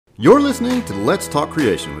You're listening to Let's Talk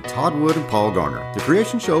Creation with Todd Wood and Paul Garner, the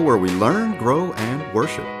creation show where we learn, grow, and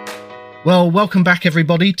worship. Well, welcome back,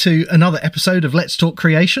 everybody, to another episode of Let's Talk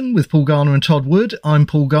Creation with Paul Garner and Todd Wood. I'm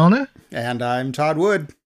Paul Garner. And I'm Todd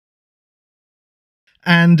Wood.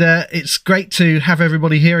 And it's great to have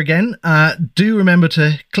everybody here again. Do remember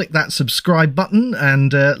to click that subscribe button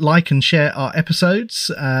and like and share our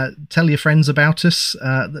episodes. Tell your friends about us.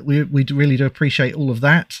 We really do appreciate all of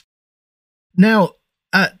that. Now,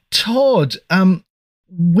 Todd,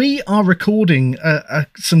 we are recording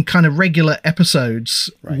some kind of regular episodes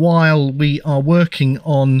while we are working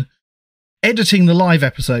on editing the live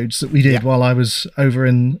episodes that we did while I was over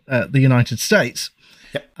in the United States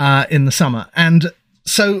in the summer. And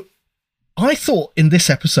so I thought in this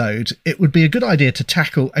episode, it would be a good idea to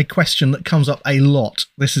tackle a question that comes up a lot.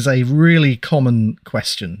 This is a really common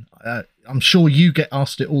question. I'm sure you get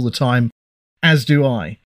asked it all the time, as do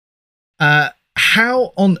I.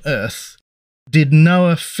 How on earth did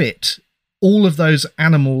Noah fit all of those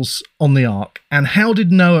animals on the ark? And how did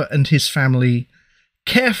Noah and his family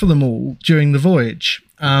care for them all during the voyage?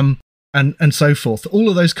 And so forth. All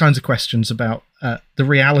of those kinds of questions about the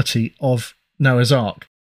reality of Noah's Ark.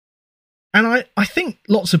 And I think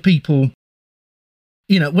lots of people,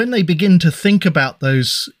 when they begin to think about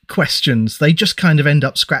those questions, they just kind of end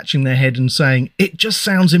up scratching their head and saying, it just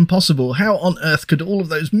sounds impossible. How on earth could all of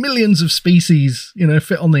those millions of species,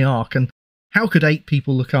 fit on the Ark? And how could 8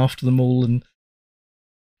 people look after them all? And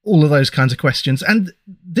all of those kinds of questions. And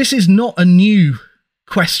this is not a new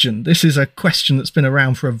question. This is a question that's been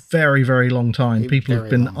around for a very, very long time. People have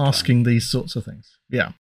been asking these sorts of things.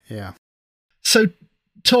 Yeah. Yeah. So,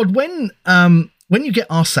 Todd, when you get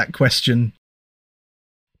asked that question,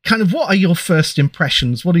 kind of what are your first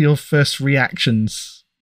impressions? What are your first reactions?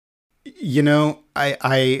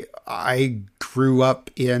 I grew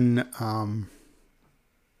up in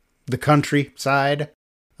the countryside.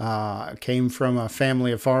 Came from a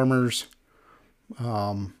family of farmers,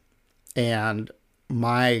 and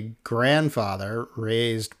my grandfather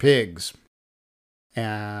raised pigs.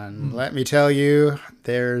 And let me tell you,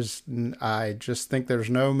 I just think there's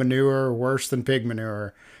no manure worse than pig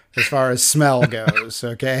manure as far as smell goes.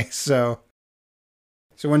 Okay. So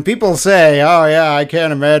when people say, oh yeah, I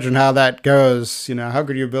can't imagine how that goes. How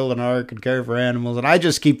could you build an ark and care for animals? And I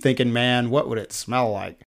just keep thinking, man, what would it smell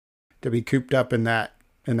like to be cooped up in that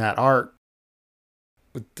ark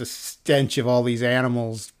with the stench of all these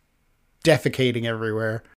animals defecating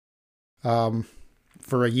everywhere,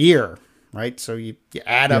 for a year. Right. So you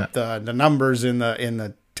add up the numbers in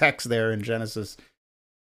the text there in Genesis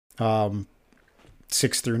 6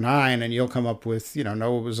 through 9, and you'll come up with,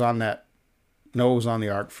 Noah was on the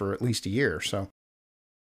ark for at least a year. So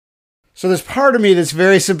there's part of me that's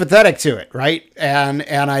very sympathetic to it. Right. And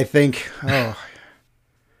I think, oh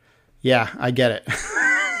yeah, I get it.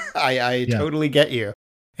 I totally get you.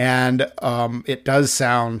 And it does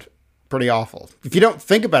sound pretty awful. If you don't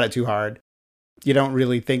think about it too hard, you don't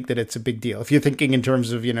really think that it's a big deal. If you're thinking in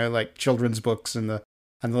terms of, like children's books and the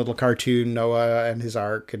little cartoon Noah and his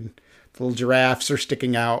ark, and the little giraffes are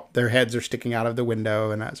sticking out, their heads are sticking out of the window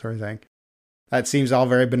and that sort of thing. That seems all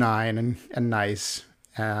very benign and nice.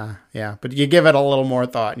 But you give it a little more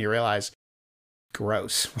thought and you realize,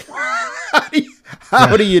 gross.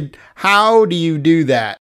 How do you do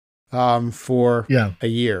that for a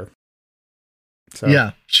year? So.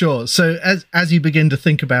 Yeah, sure. So as you begin to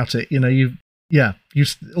think about it,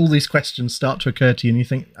 all these questions start to occur to you, and you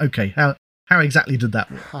think, okay, how exactly did that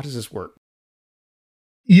work? How does this work?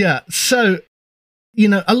 Yeah. So,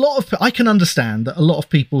 I can understand that a lot of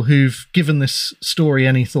people who've given this story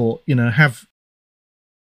any thought, have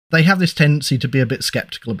this tendency to be a bit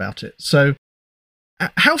skeptical about it. So,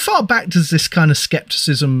 how far back does this kind of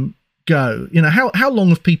skepticism go? How long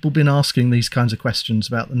have people been asking these kinds of questions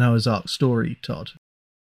about the Noah's Ark story, Todd?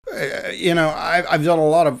 I've done a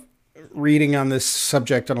lot of reading on this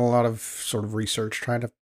subject and a lot of sort of research trying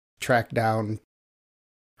to track down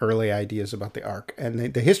early ideas about the ark.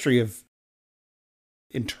 And the history of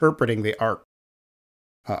interpreting the ark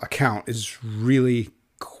account is really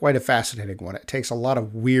quite a fascinating one. It takes a lot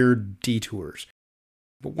of weird detours.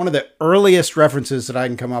 But one of the earliest references that I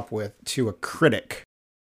can come up with to a critic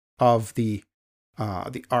of the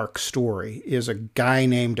ark story is a guy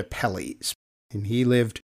named Apelles, and he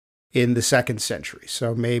lived in the 2nd century,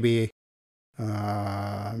 so maybe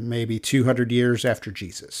 200 years after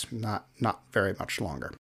Jesus, not very much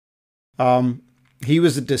longer. He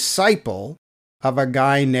was a disciple of a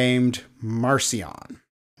guy named Marcion,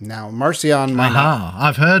 Now, Marcion might not.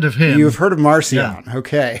 I've heard of him. You've heard of Marcion. Yeah.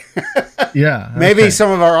 Okay. Yeah. Maybe okay. some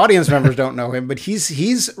of our audience members don't know him, but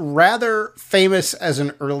he's rather famous as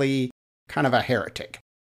an early kind of a heretic.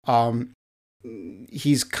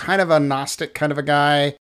 He's kind of a Gnostic kind of a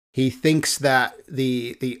guy. He thinks that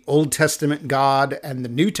the Old Testament God and the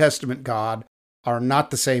New Testament God are not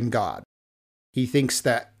the same God. He thinks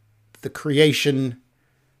that the creation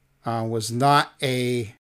was not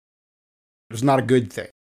a good thing,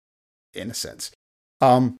 in a sense.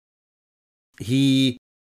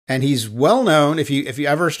 He's well known. If you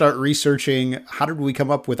ever start researching how did we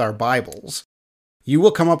come up with our Bibles, you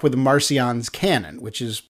will come up with Marcion's canon, which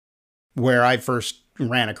is where I first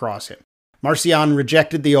ran across him. Marcion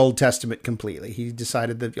rejected the Old Testament completely. He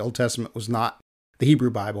decided that the Old Testament was not, the Hebrew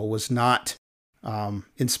Bible was not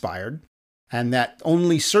inspired, and that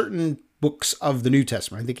only certain books of the New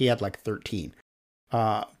Testament, I think he had like 13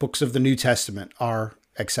 books of the New Testament, are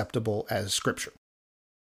acceptable as scripture.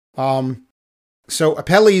 So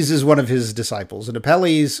Apelles is one of his disciples, and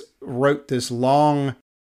Apelles wrote this long,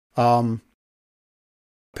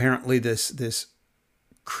 apparently this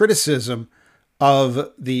criticism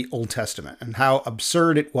of the Old Testament and how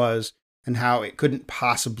absurd it was and how it couldn't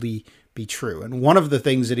possibly be true. And one of the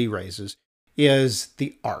things that he raises is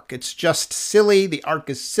the ark. It's just silly. The ark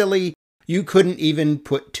is silly. You couldn't even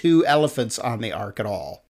put 2 elephants on the ark at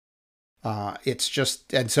all. It's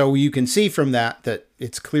just, and so you can see from that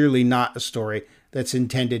it's clearly not a story that's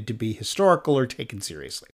intended to be historical or taken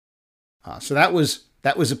seriously. So that was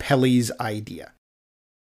Apelles' idea.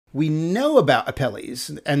 We know about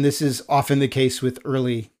Apelles, and this is often the case with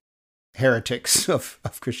early heretics of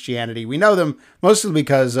Christianity. We know them mostly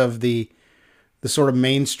because of the sort of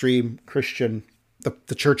mainstream Christian,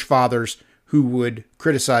 the church fathers who would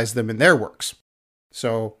criticize them in their works.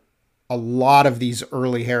 So a lot of these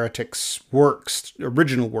early heretics' works,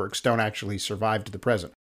 original works, don't actually survive to the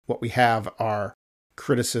present. What we have are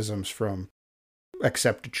criticisms from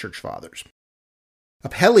accepted church fathers.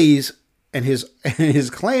 Apelles and his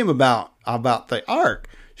claim about the ark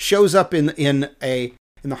shows up in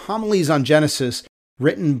the homilies on Genesis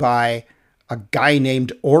written by a guy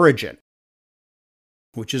named Origen,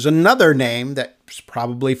 which is another name that's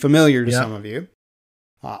probably familiar to some of you.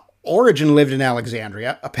 Origen lived in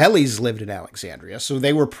Alexandria. Apelles lived in Alexandria, so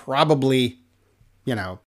they were probably,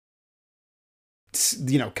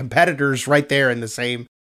 competitors right there in the same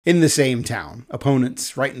town,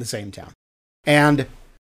 opponents right in the same town, and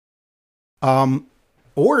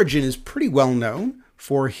Origen is pretty well known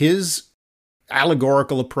for his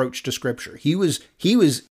allegorical approach to scripture. He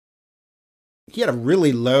had a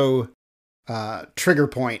really low trigger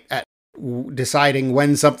point at deciding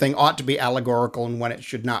when something ought to be allegorical and when it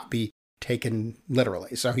should not be taken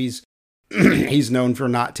literally. So he's known for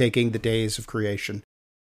not taking the days of creation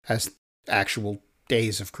as actual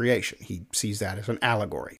days of creation. He sees that as an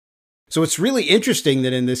allegory. So it's really interesting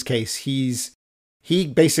that in this case, he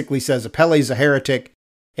basically says Apelles is a heretic,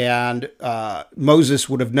 and Moses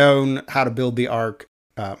would have known how to build the ark.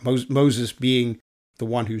 Moses being the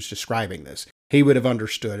one who's describing this, he would have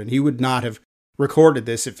understood, and he would not have recorded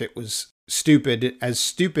this if it was stupid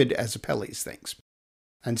as Apelles thinks.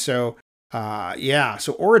 And so,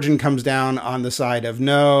 so Origen comes down on the side of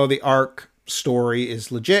no, the ark story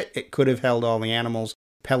is legit. It could have held all the animals.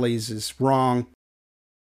 Apelles is wrong.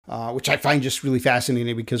 Which I find just really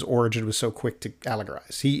fascinating because Origen was so quick to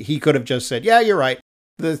allegorize. He could have just said, yeah, you're right.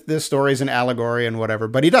 This story is an allegory and whatever,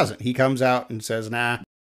 but he doesn't. He comes out and says, nah,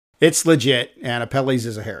 it's legit, and Apelles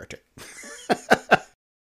is a heretic.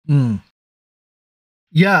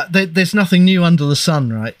 Yeah, there's nothing new under the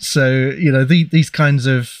sun, right? So, these kinds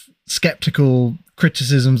of skeptical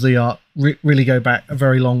criticisms of the art really go back a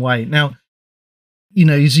very long way. Now,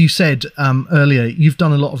 as you said earlier, you've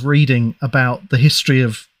done a lot of reading about the history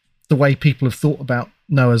of the way people have thought about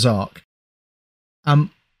Noah's Ark.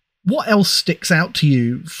 What else sticks out to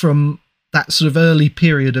you from that sort of early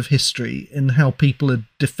period of history and how people are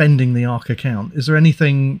defending the Ark account? Is there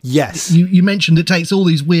anything? Yes. You mentioned it takes all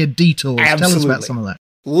these weird detours. Absolutely. Tell us about some of that.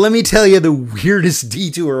 Let me tell you the weirdest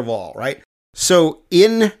detour of all, right? So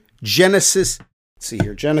in Genesis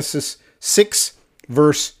 6,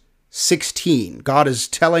 verse 16, God is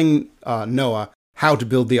telling Noah how to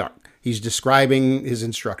build the ark. He's describing his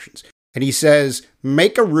instructions. And he says,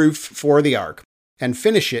 make a roof for the ark and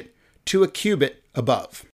finish it to a cubit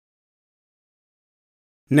above.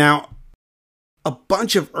 Now, a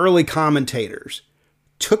bunch of early commentators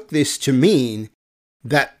took this to mean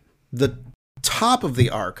that the top of the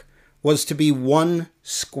ark was to be 1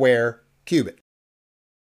 square cubit.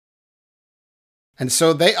 And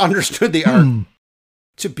so they understood the ark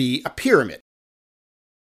to be a pyramid.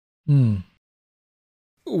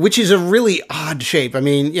 which is a really odd shape. I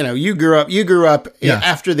mean, you grew up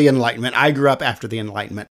after the Enlightenment. I grew up after the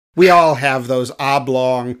Enlightenment. We all have those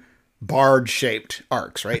oblong, barge-shaped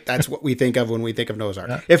arcs, right? That's what we think of when we think of Noah's Ark.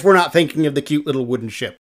 Yeah. If we're not thinking of the cute little wooden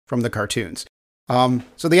ship from the cartoons.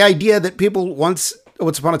 So the idea that people once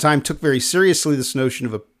upon a time took very seriously this notion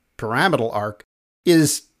of a pyramidal arc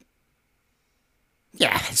is,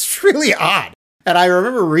 it's really odd. And I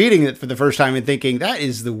remember reading it for the first time and thinking, that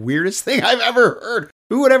is the weirdest thing I've ever heard.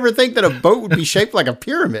 Who would ever think that a boat would be shaped like a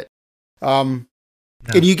pyramid? And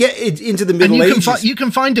you get into the Middle Ages. You can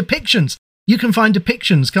find depictions. You can find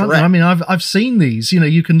depictions, can't Correct. you? I mean, I've seen these.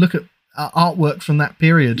 You can look at artwork from that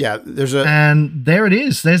period. Yeah, and there it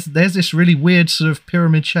is. There's this really weird sort of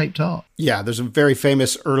pyramid-shaped art. Yeah, there's a very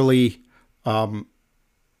famous early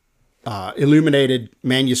illuminated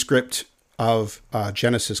manuscript of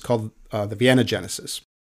Genesis called the Vienna Genesis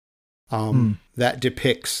that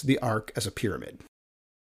depicts the Ark as a pyramid.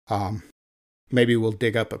 Maybe we'll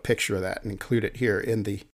dig up a picture of that and include it here in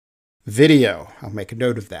the video. I'll make a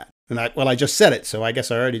note of that. And I just said it, so I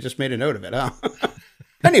guess I already just made a note of it, huh?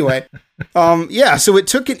 Anyway, so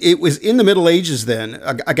it was in the Middle Ages then.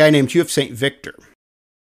 A guy named Hugh of St. Victor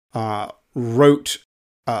wrote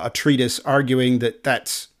a treatise arguing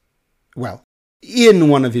that's in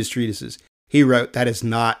one of his treatises, he wrote that's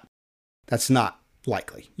not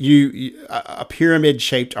likely. A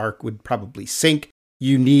pyramid-shaped ark would probably sink.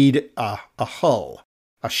 You need a hull,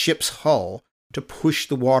 a ship's hull, to push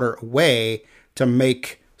the water away to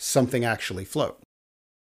make something actually float.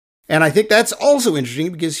 And I think that's also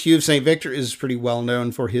interesting because Hugh of St. Victor is pretty well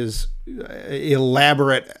known for his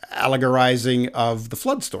elaborate allegorizing of the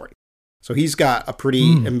flood story. So he's got a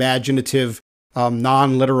pretty imaginative,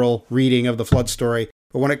 non-literal reading of the flood story.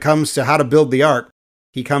 But when it comes to how to build the ark,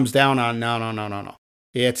 he comes down on no.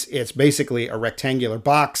 It's basically a rectangular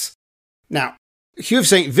box. Now, Hugh of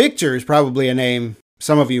St. Victor is probably a name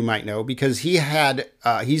some of you might know because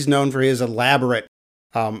he's known for his elaborate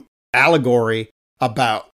allegory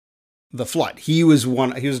about the flood. He was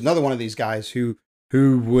another one of these guys who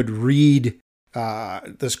would read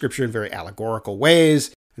the scripture in very allegorical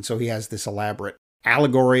ways. And so he has this elaborate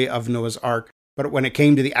allegory of Noah's Ark. But when it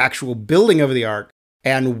came to the actual building of the ark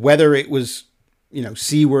and whether it was,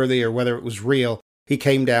 seaworthy or whether it was real, he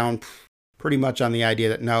came down pretty much on the idea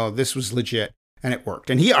that no, this was legit and it worked.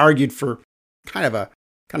 And he argued for kind of a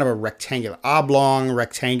rectangular, oblong,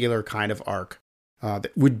 rectangular kind of ark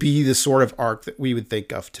that would be the sort of ark that we would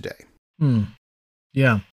think of today.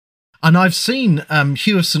 Yeah. And I've seen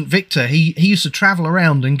Hugh of St. Victor. He used to travel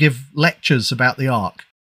around and give lectures about the ark,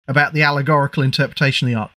 about the allegorical interpretation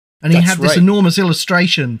of the ark. And he had this enormous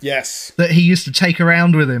illustration that he used to take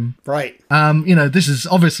around with him. Right. This is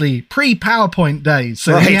obviously pre-PowerPoint days.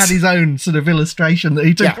 So he had his own sort of illustration that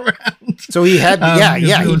he took around. So he had,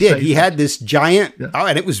 he did. He had this giant,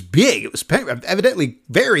 and it was big. It was evidently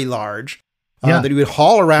very large. That he would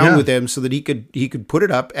haul around with him so that he could put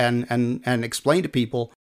it up and explain to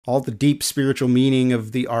people all the deep spiritual meaning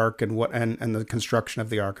of the ark and and the construction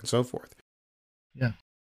of the ark and so forth.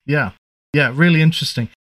 Yeah, really interesting.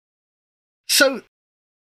 So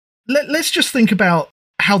let's just think about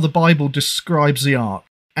how the Bible describes the ark,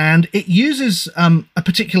 and it uses a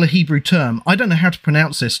particular Hebrew term. I don't know how to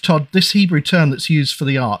pronounce this, Todd. This Hebrew term that's used for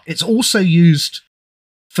the ark. It's also used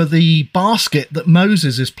for the basket that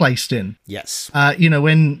Moses is placed in. Yes.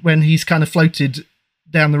 When he's kind of floated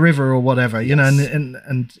down the river or whatever,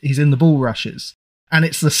 and he's in the bulrushes. And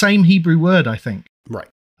it's the same Hebrew word, I think. Right.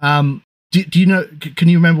 Do you know, can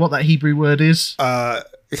you remember what that Hebrew word is?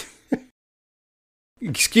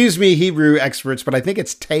 Excuse me, Hebrew experts, but I think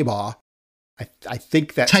it's tabah. I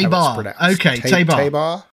think that's how it's pronounced. Okay, tabah.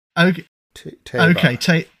 Tabah? Okay. Okay,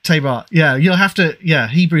 Tabah. Yeah, you'll have to. Yeah,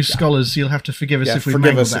 Hebrew scholars, you'll have to forgive us if we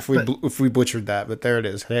forgive us if we butchered that. But there it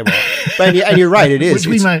is, Tabah. And you're right, it is.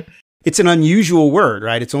 It's an unusual word,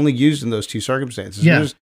 right? It's only used in those two circumstances. Yeah.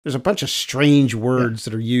 There's a bunch of strange words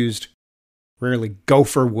that are used. Rarely,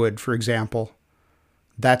 gopher wood, for example.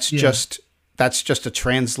 That's just a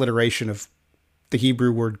transliteration of the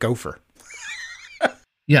Hebrew word gopher.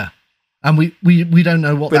 Yeah, and we don't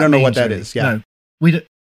know what we that don't know means, what that really. is. Yeah, no,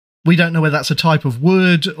 we don't know whether that's a type of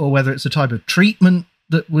wood or whether it's a type of treatment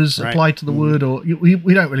that was applied to the wood, or we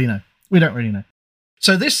don't really know. We don't really know.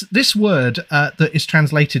 So this word that is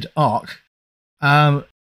translated ark,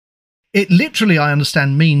 it literally, I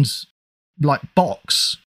understand, means like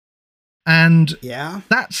box, and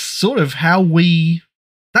that's sort of how we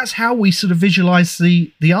sort of visualize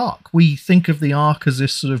the ark. We think of the ark as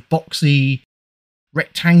this sort of boxy,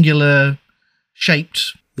 rectangular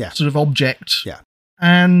shaped sort of object. Yeah.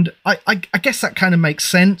 And I guess that kind of makes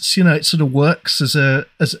sense. You know, it sort of works as a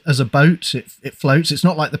boat. It floats. It's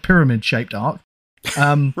not like the pyramid-shaped ark,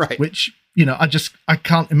 Right. which, you know, I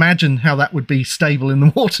can't imagine how that would be stable in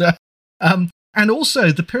the water. And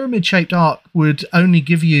also, the pyramid-shaped ark would only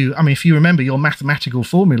give you, I mean, if you remember your mathematical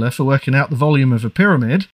formula for working out the volume of a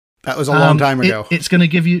pyramid, That was a long time ago. it's going to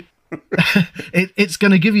give you it's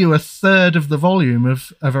going to give you a third of the volume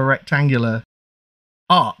of a rectangular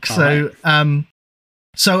arc.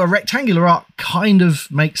 So a rectangular arc kind of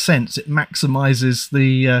makes sense. It maximizes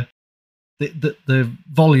the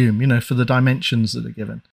volume, you know, for the dimensions that are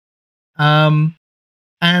given.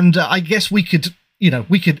 And I guess we could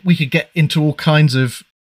get into all kinds of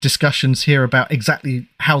discussions here about exactly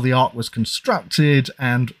how the ark was constructed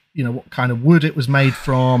and, you know, what kind of wood it was made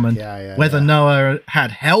from, and whether Noah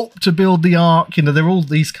had help to build the ark. You know, there are all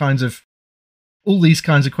these kinds of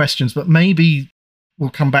questions, but maybe we'll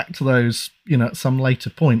come back to those, you know, at some later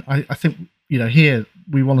point. I think, you know, here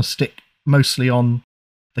we want to stick mostly on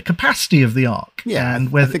the capacity of the ark,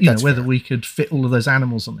 and whether we could fit all of those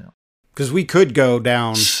animals on the ark. Because we could go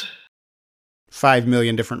down 5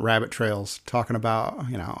 million different rabbit trails talking about,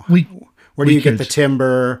 you know, where do you get the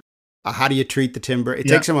timber? How do you treat the timber? It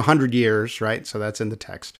takes them 100 years, right? So that's in the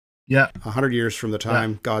text. Yeah. 100 years from the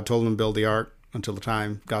time God told him to build the ark until the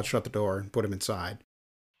time God shut the door and put him inside.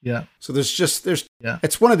 Yeah. So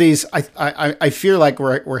it's one of these, I feel like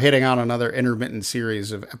we're hitting on another intermittent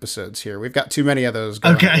series of episodes here. We've got too many of those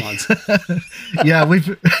going at once. Yeah,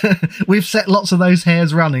 we've set lots of those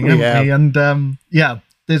hairs running, haven't we? And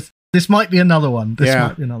this might be another one.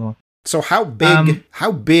 So how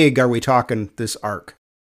big are we talking this ark?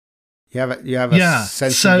 You have a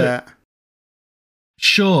sense of that?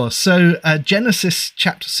 Sure. So Genesis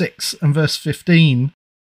chapter 6 and verse 15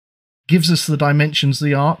 gives us the dimensions of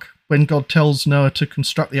the ark. When God tells Noah to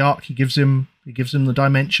construct the ark, he gives him the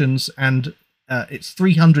dimensions, and it's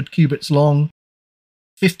 300 cubits long,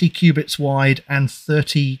 50 cubits wide, and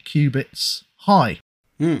 30 cubits high.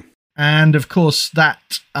 And of course,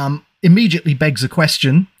 that immediately begs a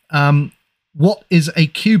question: what is a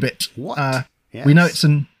cubit? What? Yes. We know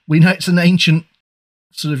it's an ancient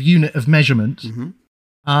sort of unit of measurement,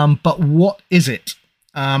 but what is it?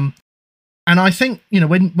 And I think, you know,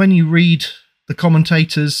 when you read the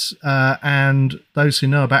commentators and those who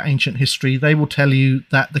know about ancient history, they will tell you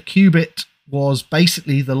that the cubit was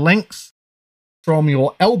basically the length from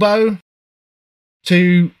your elbow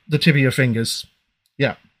to the tip of your fingers.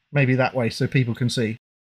 Yeah, maybe that way so people can see.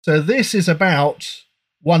 So this is about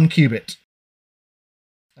 1 cubit.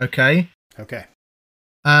 Okay.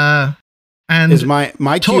 And is my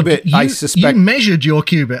Todd, cubit, I suspect... You measured your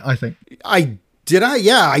cubit, I think. Did I?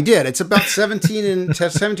 Yeah, I did. It's about 17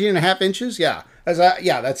 and a half inches. Yeah.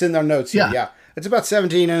 That's in our notes here. Yeah. It's about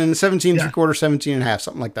 17 and 17 3/4, 17 and a half,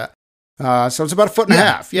 something like that. So it's about a foot and a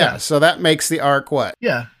half. Yeah. So that makes the ark what?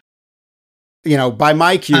 Yeah. You know, by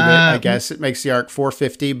my cubit, I guess it makes the ark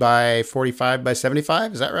 450 by 45 by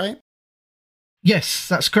 75. Is that right? Yes,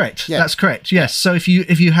 that's correct. Yeah. That's correct. Yes. So if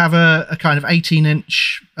you have a kind of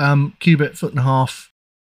 18-inch cubit, foot and a half,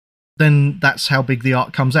 then that's how big the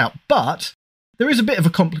ark comes out. But there is a bit of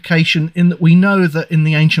a complication in that we know that in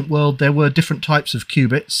the ancient world there were different types of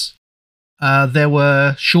cubits. There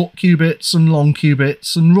were short cubits and long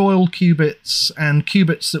cubits and royal cubits and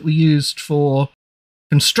cubits that were used for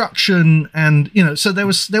construction, and you know, so there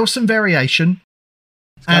was some variation,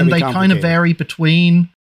 and they kind of vary between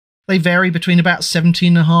about 17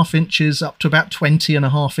 and a half inches up to about 20 and a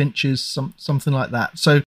half inches, something like that.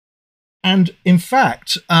 So, and in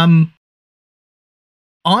fact,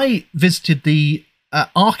 I visited the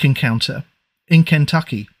Ark Encounter in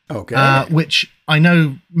Kentucky, which I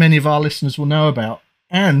know many of our listeners will know about.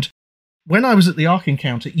 And when I was at the Ark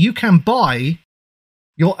Encounter, you can buy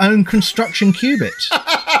your own construction cubit.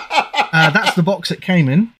 That's the box it came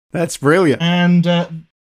in. That's brilliant. And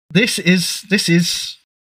this is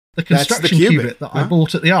the construction cubit that I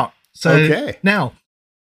bought at the Ark. So now,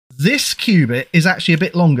 this cubit is actually a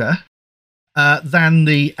bit longer than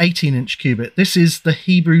the 18-inch cubit. This is the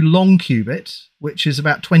Hebrew long cubit, which is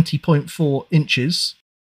about 20.4 inches.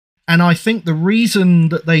 And I think the reason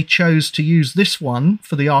that they chose to use this one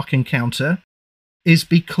for the Ark Encounter is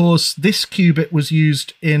because this cubit was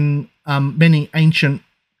used in many ancient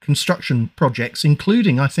construction projects,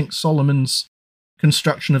 including, I think, Solomon's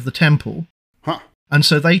construction of the temple. And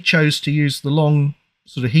so they chose to use the long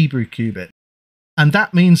sort of Hebrew cubit. And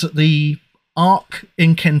that means that the Ark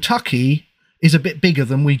in Kentucky is a bit bigger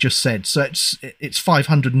than we just said. So it's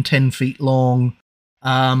 510 feet long,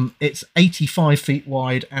 it's 85 feet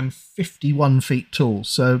wide and 51 feet tall.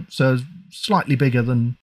 So slightly bigger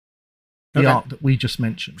than the ark that we just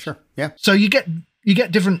mentioned. Sure. Yeah. So you get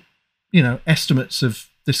different, estimates of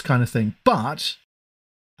this kind of thing, but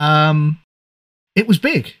it was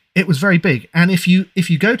big. It was very big. And if you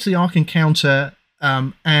go to the Ark Encounter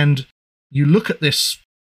and you look at this,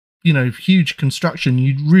 huge construction,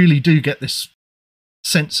 you really do get this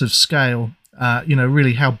sense of scale.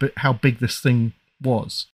 Really how big this thing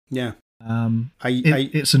was. Yeah.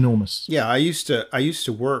 It's enormous. Yeah, I used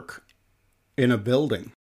to work in a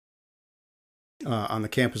building on the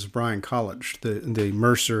campus of Bryan College, the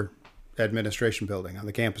Mercer Administration Building on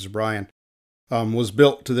the campus of Bryan. Was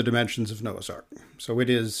built to the dimensions of Noah's Ark. So it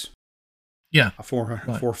is a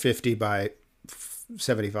 450 by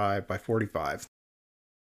 75 by 45.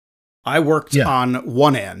 I worked on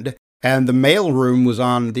one end, and the mail room was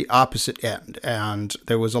on the opposite end, and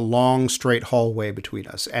there was a long, straight hallway between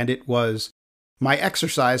us, and it was my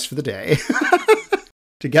exercise for the day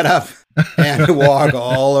to get up and walk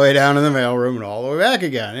all the way down to the mail room and all the way back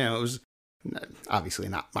again. It was obviously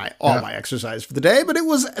not my exercise for the day, but it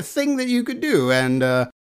was a thing that you could do, and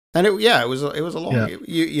it was a long. Yeah.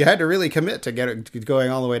 You had to really commit to going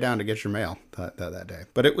all the way down to get your mail that day,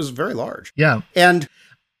 but it was very large. Yeah, and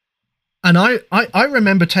I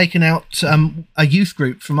remember taking out a youth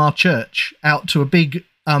group from our church out to a big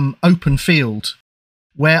open field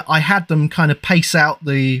where I had them kind of pace out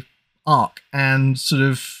the ark and sort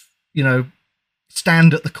of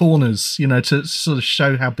stand at the corners, to sort of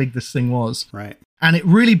show how big this thing was. Right. And it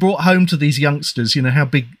really brought home to these youngsters, how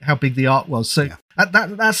big the ark was. So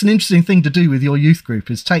that's an interesting thing to do with your youth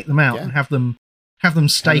group, is take them out and have them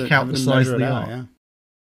stake out the size of the ark.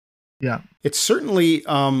 Yeah. It certainly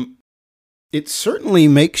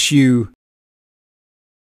makes you,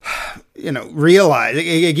 realize,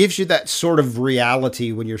 it gives you that sort of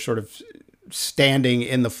reality when you're sort of standing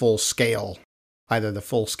in the full scale, either the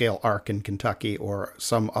full-scale ark in Kentucky or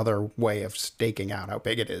some other way of staking out how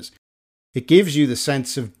big it is. It gives you the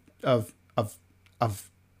sense of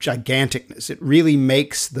giganticness. It really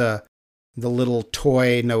makes the little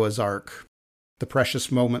toy Noah's Ark, the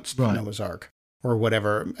precious moments Noah's Ark, or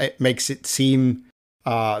whatever. It makes it seem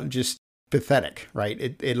just pathetic,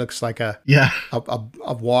 right? It looks like a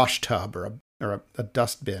wash tub or a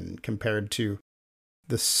dustbin compared to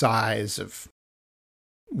the size of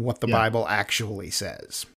what the Bible actually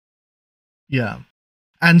says. Yeah.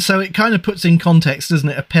 And so it kind of puts in context, doesn't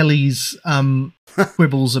it, Apelles'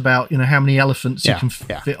 quibbles about, how many elephants you can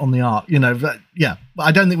fit on the ark. But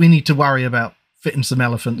I don't think we need to worry about fitting some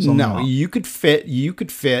elephants on the ark. No, you could fit.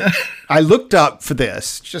 I looked up for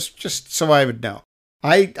this, just so I would know.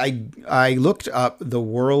 I looked up the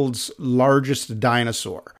world's largest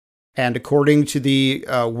dinosaur. And according to the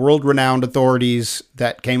world-renowned authorities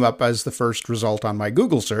that came up as the first result on my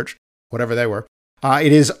Google search, whatever they were,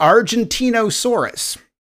 it is Argentinosaurus,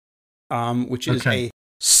 which is a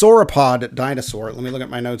sauropod dinosaur. Let me look at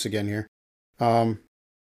my notes again here.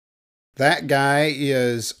 That guy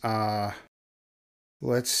is,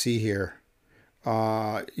 let's see here.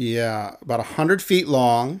 About 100 feet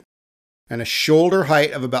long and a shoulder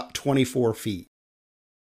height of about 24 feet.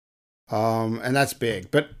 And that's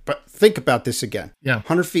big. But think about this again.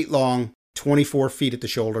 100 feet long, 24 feet at the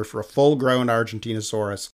shoulder for a full-grown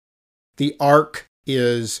Argentinosaurus. The ark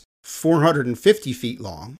is 450 feet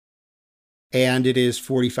long, and it is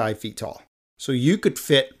 45 feet tall. So you could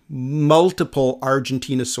fit multiple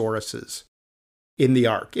Argentinosauruses in the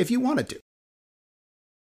ark if you wanted to.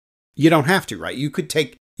 You don't have to, right? You could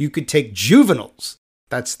take juveniles.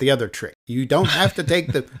 That's the other trick. You don't have to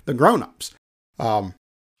take the grown-ups.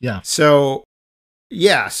 So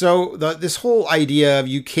this whole idea of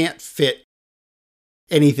you can't fit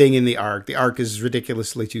anything in the ark is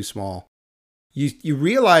ridiculously too small. You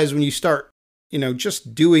realize when you start,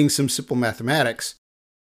 just doing some simple mathematics,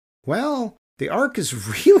 well, the ark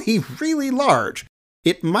is really, really large.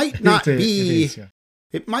 It might not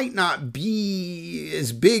it might not be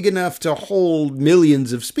as big enough to hold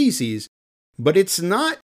millions of species, but it's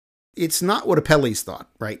not what Apelles thought,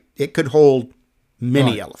 right? It could hold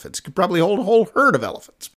many elephants. It could probably hold a whole herd of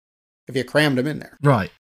elephants if you crammed them in there.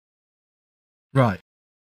 Right.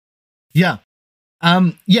 Yeah.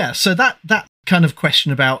 So that kind of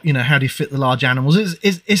question about, how do you fit the large animals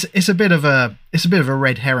is a bit of a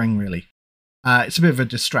red herring, really. It's a bit of a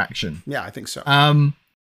distraction. Yeah, I think so.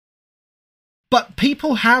 But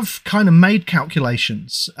people have kind of made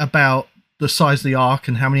calculations about the size of the ark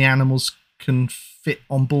and how many animals can fit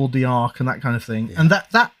on board the ark and that kind of thing. Yeah. And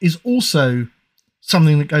that is also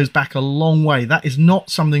something that goes back a long way. That is not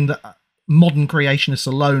something that modern creationists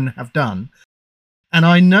alone have done. And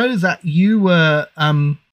I know that you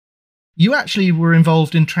you actually were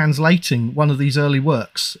involved in translating one of these early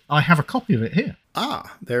works. I have a copy of it here.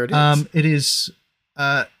 Ah, there it is. It is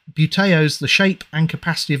Buteo's The Shape and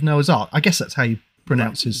Capacity of Noah's Ark. I guess that's how you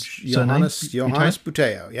pronounce his surname. Johannes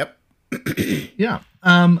Buteo, yep. Yeah.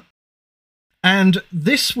 And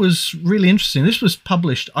this was really interesting. This was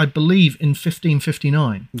published, I believe, in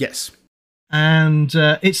 1559. Yes. And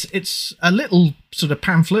it's a little sort of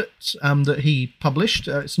pamphlet that he published.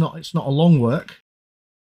 It's not a long work.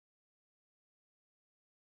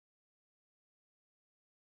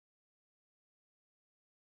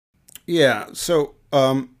 Yeah. So,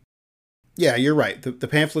 yeah, you're right. The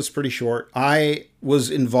pamphlet's pretty short. I was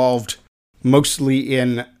involved mostly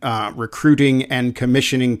in recruiting and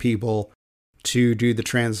commissioning people to do the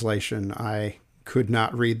translation. I could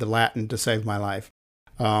not read the Latin to save my life.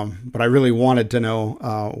 But I really wanted to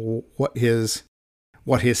know what his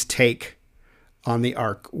take on the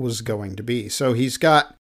Ark was going to be. So he's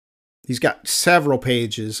got several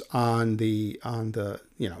pages on the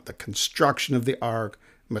the construction of the Ark,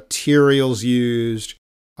 materials used,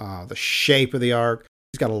 the shape of the Ark.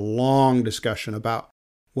 He's got a long discussion about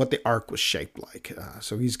what the Ark was shaped like.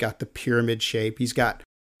 So he's got the pyramid shape. He's got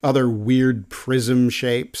other weird prism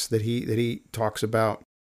shapes that he talks about.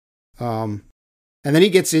 And then he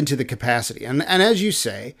gets into the capacity. And as you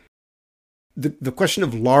say, the question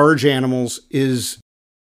of large animals is,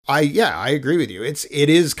 I agree with you. It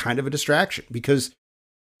is kind of a distraction, because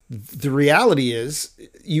the reality is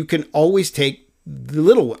you can always take the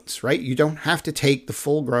little ones, right? You don't have to take the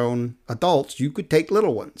full-grown adults. You could take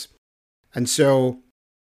little ones. And so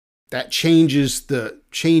that changes the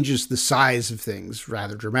size of things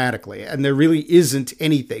rather dramatically. And there really isn't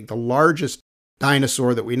anything. The largest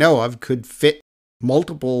dinosaur that we know of could fit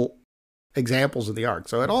multiple examples of the Ark.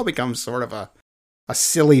 So it all becomes sort of a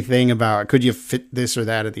silly thing about, could you fit this or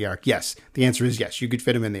that at the Ark? Yes. The answer is yes. You could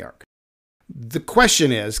fit them in the Ark. The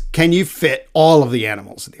question is, can you fit all of the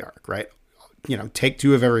animals in the Ark, right? Take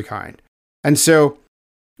two of every kind. And so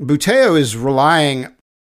Buteo is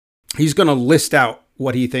he's going to list out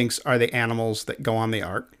what he thinks are the animals that go on the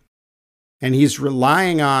Ark. And he's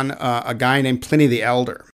relying on a guy named Pliny the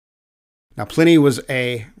Elder. Now, Pliny was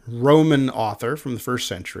a Roman author from the 1st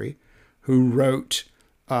century who wrote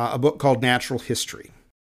a book called Natural History.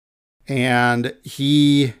 And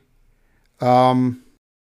he,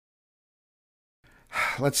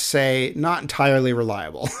 let's say, not entirely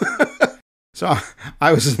reliable. So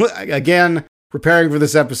I was, again, preparing for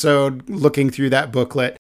this episode, looking through that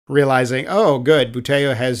booklet, realizing, oh, good,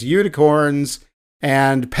 Buteo has unicorns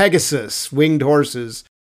and Pegasus, winged horses,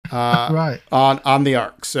 right, on the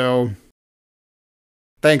Ark. So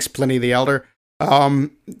thanks, Pliny the Elder.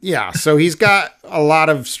 So he's got a lot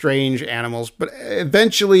of strange animals, but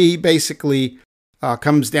eventually he basically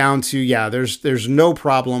comes down to, there's no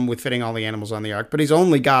problem with fitting all the animals on the Ark, but he's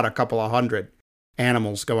only got a couple of hundred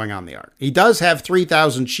animals going on the Ark. He does have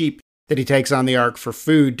 3,000 sheep that he takes on the Ark for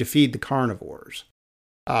food to feed the carnivores.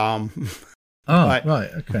 Right,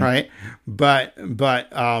 okay. Right. But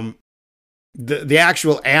the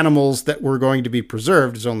actual animals that were going to be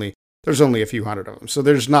preserved there's only a few hundred of them. So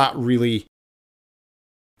there's not really,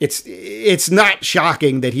 it's not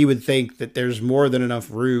shocking that he would think that there's more than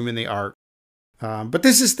enough room in the Ark. But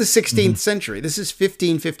this is the 16th century. This is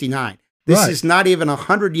 1559. This is not even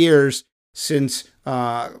 100 years since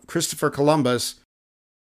Christopher Columbus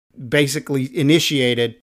basically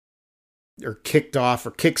initiated or kicked off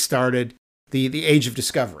or kickstarted the Age of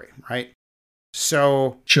Discovery, right?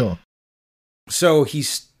 So sure. So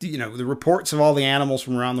he's, the reports of all the animals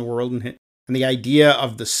from around the world and the idea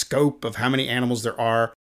of the scope of how many animals there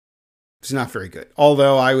are is not very good.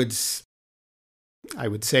 Although I would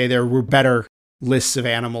say there were better lists of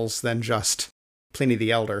animals than just Pliny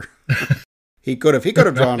the Elder. He could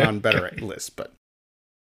have drawn on better lists, but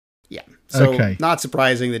yeah. So Not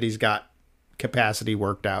surprising that he's got capacity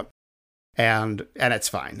worked out, and it's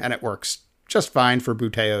fine, and it works just fine for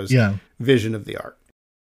Buteo's vision of the Ark.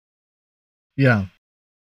 Yeah.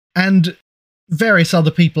 And various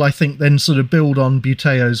other people, I think, then sort of build on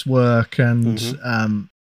Buteo's work and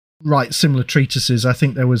write similar treatises. I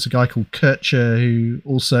think there was a guy called Kircher who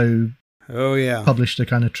also published a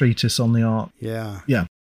kind of treatise on the Ark. Yeah. Yeah.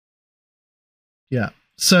 Yeah.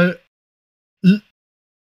 So,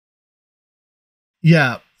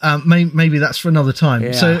 maybe that's for another time.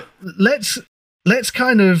 Yeah. So let's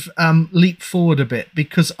kind of leap forward a bit,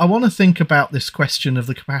 because I want to think about this question of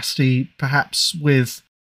the capacity perhaps with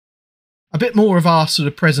a bit more of our sort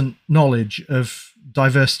of present knowledge of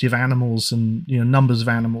diversity of animals and numbers of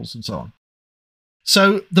animals and so on.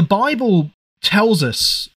 So the Bible tells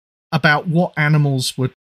us about what animals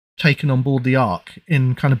were taken on board the Ark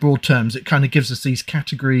in kind of broad terms. It kind of gives us these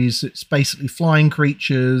categories. It's basically flying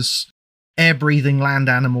creatures, air-breathing land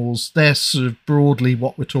animals. They're sort of broadly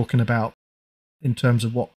what we're talking about in terms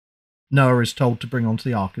of what Noah is told to bring onto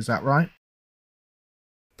the Ark. Is that right?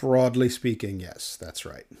 Broadly speaking, yes, that's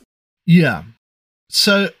right. Yeah.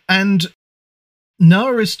 So, and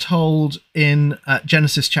Noah is told in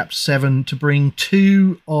Genesis chapter 7 to bring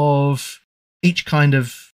 2 of each kind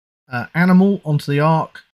of animal onto the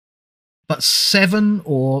Ark, but 7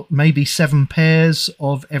 or maybe 7 pairs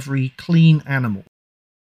of every clean animal.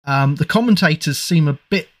 The commentators seem a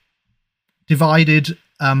bit divided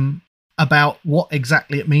about what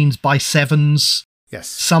exactly it means by sevens. Yes.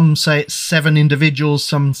 Some say it's 7 individuals,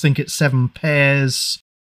 some think it's 7 pairs.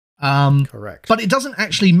 Correct. But it doesn't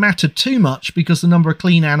actually matter too much because the number of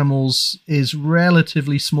clean animals is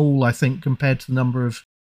relatively small, I think, compared to the number of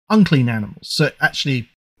unclean animals. So actually,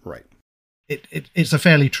 right. It's a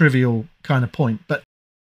fairly trivial kind of point. But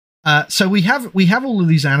so we have all of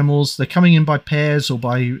these animals. They're coming in by pairs or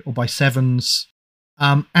by sevens,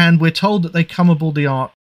 and we're told that they come aboard the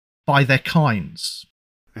Ark by their kinds.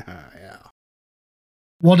 Yeah.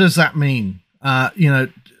 What does that mean?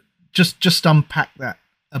 Just unpack that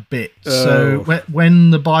a bit. So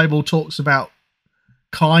when the Bible talks about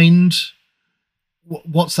kind,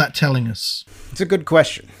 what's that telling us? It's a good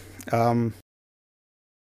question. And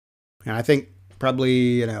I think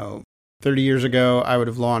probably, 30 years ago, I would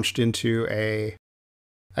have launched into a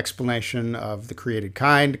explanation of the created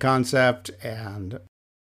kind concept, and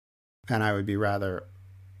I would be rather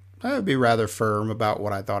firm about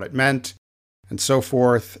what I thought it meant and so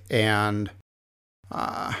forth. And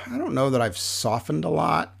I don't know that I've softened a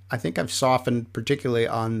lot. I think I've softened particularly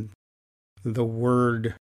on the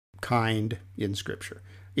word kind in Scripture.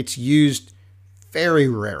 It's used very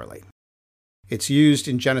rarely. It's used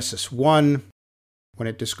in Genesis 1 when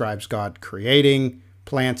it describes God creating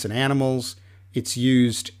plants and animals. It's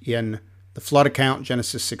used in the flood account,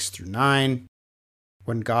 Genesis 6 through 9,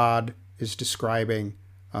 when God is describing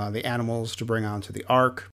the animals to bring onto the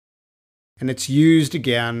ark. And it's used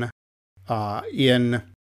again in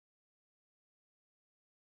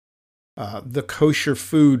the kosher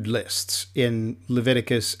food lists in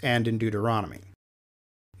Leviticus and in Deuteronomy.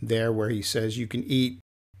 There where he says you can eat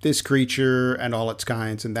this creature and all its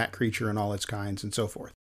kinds, and that creature and all its kinds, and so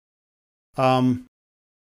forth.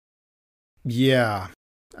 Yeah,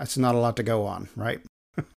 that's not a lot to go on, right?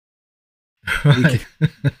 Right.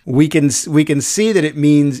 we can see that it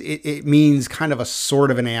means kind of a sort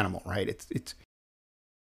of an animal, right?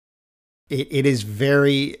 It is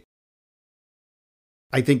very.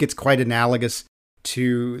 I think it's quite analogous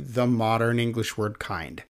to the modern English word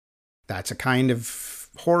kind. That's a kind of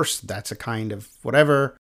horse. That's a kind of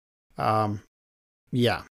whatever.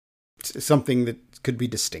 Yeah, it's something that could be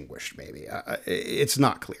distinguished. Maybe it's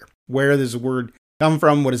not clear where does the word come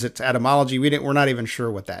from. What is its etymology? We're not even sure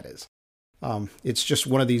what that is. It's just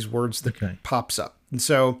one of these words that pops up, and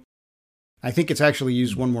so I think it's actually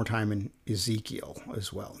used one more time in Ezekiel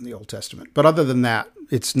as well in the Old Testament. But other than that,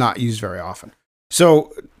 it's not used very often.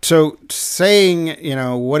 So saying,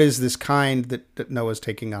 what is this kind that Noah's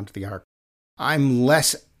taking onto the ark? I'm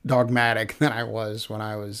less dogmatic than I was when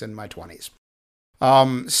I was in my 20s.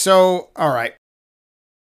 All right.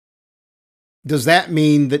 Does that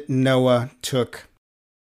mean that Noah took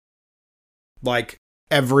like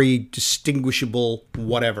every distinguishable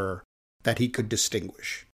whatever that he could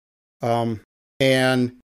distinguish? And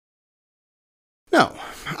no,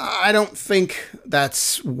 I don't think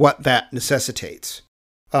that's what that necessitates.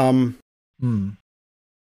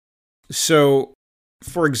 So,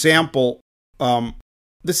 for example,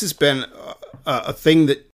 this has been a thing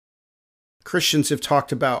that Christians have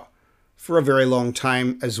talked about for a very long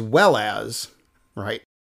time, as well as, right,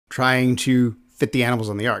 trying to fit the animals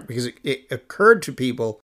on the ark, because it occurred to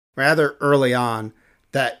people rather early on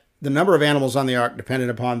that the number of animals on the ark depended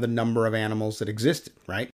upon the number of animals that existed,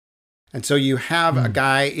 right? And so you have a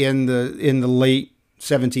guy in the late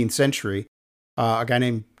 17th century, a guy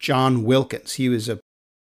named John Wilkins. He was an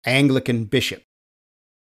Anglican bishop.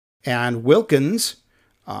 And Wilkins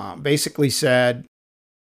basically said,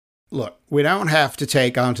 look, we don't have to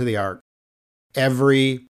take onto the ark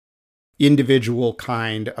every individual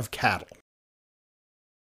kind of cattle.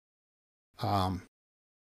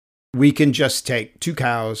 We can just take 2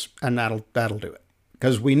 cows and that'll do it.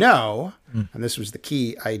 Because we know, and this was the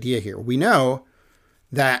key idea here, we know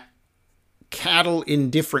that cattle in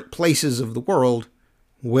different places of the world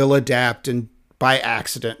will adapt and by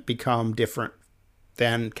accident become different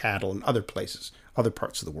than cattle in other places, other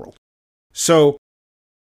parts of the world. So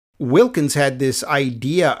Wilkins had this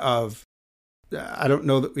idea of I don't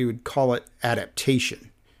know that we would call it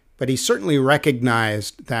adaptation, but he certainly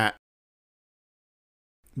recognized that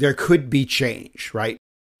there could be change, right?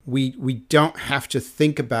 We don't have to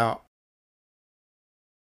think about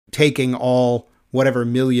taking all whatever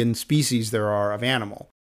million species there are of animal.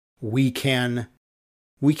 We can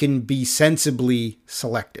be sensibly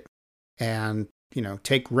selective and,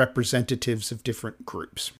 take representatives of different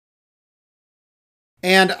groups.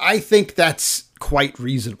 And I think that's quite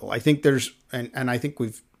reasonable. I think there's, and I think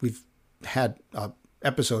we've had an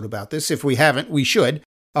episode about this. If we haven't, we should,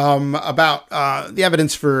 about the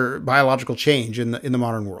evidence for biological change in the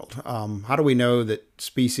modern world. How do we know that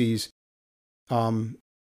species can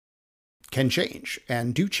change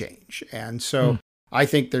and do change? And so I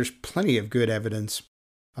think there's plenty of good evidence,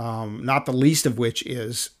 not the least of which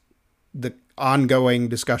is the ongoing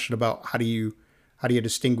discussion about how do you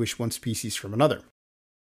distinguish one species from another.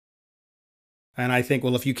 And I think,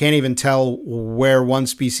 well, if you can't even tell where one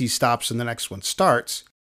species stops and the next one starts,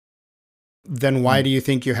 then why do you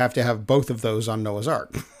think you have to have both of those on Noah's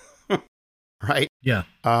Ark? Right? Yeah.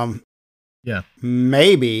 Yeah.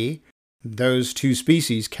 Maybe those two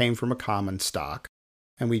species came from a common stock,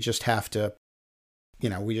 and we just have to,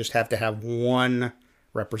 have one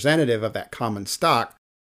representative of that common stock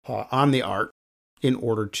on the Ark in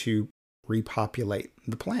order to repopulate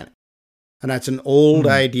the planet. And that's an old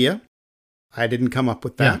idea. I didn't come up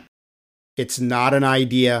with that. Yeah. It's not an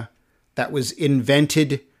idea that was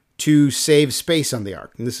invented to save space on the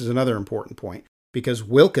Ark. And this is another important point, because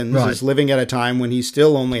Wilkins is living at a time when he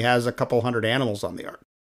still only has a couple hundred animals on the Ark.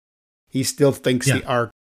 He still thinks the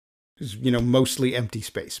Ark is, mostly empty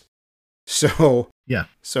space. So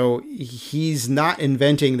he's not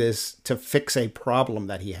inventing this to fix a problem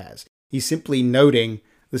that he has. He's simply noting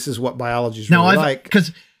this is what biology is really like.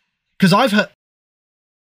 Because I've heard...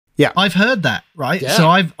 Yeah, I've heard that, right? Yeah, so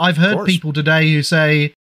I've heard people today who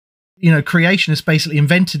say, creationists basically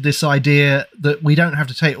invented this idea that we don't have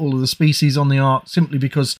to take all of the species on the Ark simply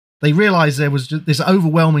because they realized there was this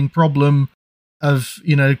overwhelming problem of,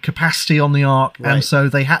 capacity on the Ark. Right. And so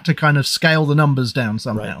they had to kind of scale the numbers down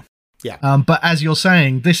somehow. Right. Yeah. But as you're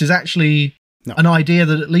saying, this is actually an idea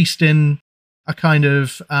that at least in a kind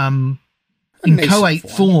of inchoate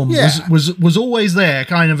form was always there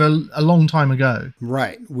kind of a long time ago.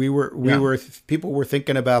 Right. People were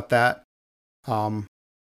thinking about that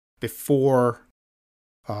before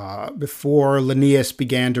Linnaeus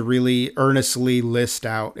began to really earnestly list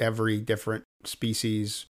out every different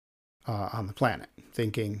species on the planet,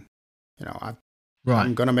 thinking,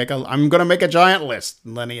 I'm going to make a giant list.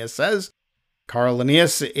 Linnaeus says, Carl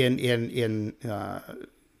Linnaeus in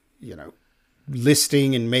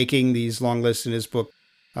listing and making these long lists in his book,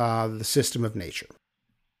 The System of Nature.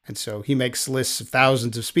 And so he makes lists of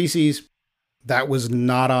thousands of species. That was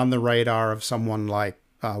not on the radar of someone like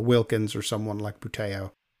Wilkins or someone like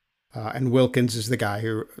Butteo. And Wilkins is the guy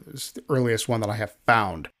who is the earliest one that I have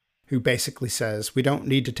found, who basically says we don't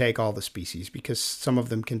need to take all the species because some of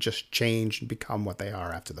them can just change and become what they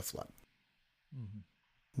are after the flood.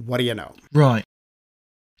 Mm-hmm. What do you know? Right.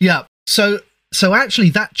 Yeah. So actually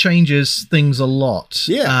that changes things a lot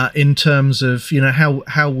in terms of,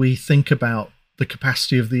 how we think about the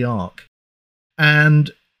capacity of the Ark.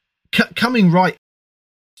 And coming right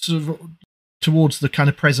sort of towards the kind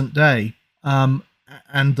of present day and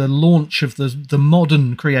the launch of the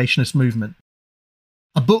modern creationist movement,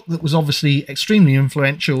 a book that was obviously extremely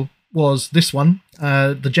influential was this one,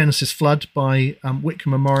 The Genesis Flood by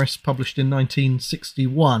Whitcomb and Morris, published in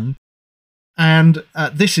 1961. And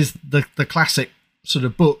this is the classic sort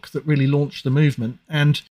of book that really launched the movement.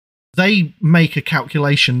 And they make a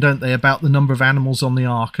calculation, don't they, about the number of animals on the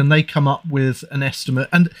Ark, and they come up with an estimate.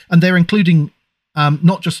 And they're including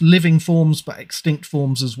not just living forms, but extinct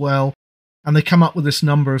forms as well. And they come up with this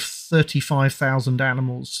number of 35,000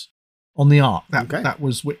 animals on the Ark. That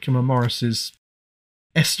was Whitcomb and Morris's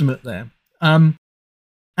estimate there. And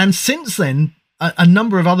since then, a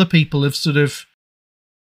number of other people have sort of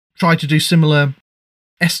tried to do similar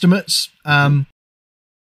estimates,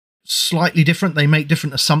 slightly different. They make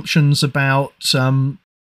different assumptions about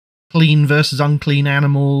clean versus unclean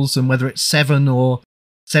animals and whether it's 7 or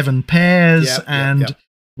 7 pairs and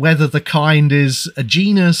whether the kind is a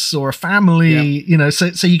genus or a family,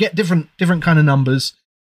 so you get different kind of numbers.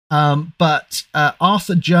 But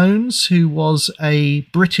Arthur Jones, who was a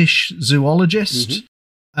British zoologist,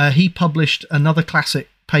 he published another classic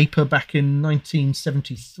paper back in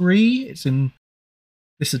 1973. It's in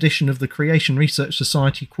this edition of the Creation Research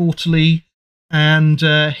Society Quarterly, and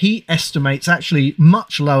he estimates actually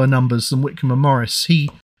much lower numbers than Whitcomb and Morris. He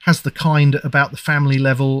has the kind at about the family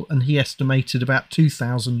level, and he estimated about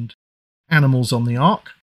 2,000 animals on the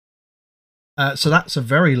ark. So that's a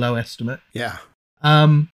very low estimate. Yeah.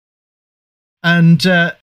 And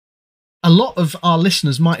a lot of our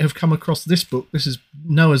listeners might have come across this book. This is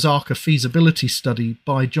Noah's Ark, a feasibility study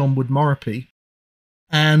by John Wood-Morripy.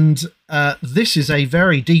 And this is a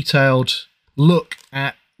very detailed look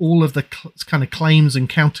at all of the kind of claims and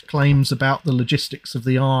counterclaims about the logistics of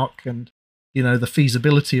the ark and, the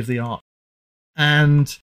feasibility of the ark.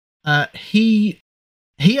 And he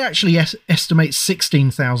actually estimates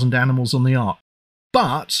 16,000 animals on the ark.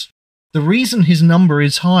 But the reason his number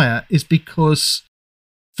is higher is because,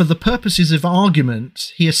 for the purposes of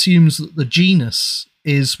argument, he assumes that the genus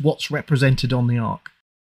is what's represented on the ark.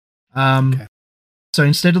 Okay. So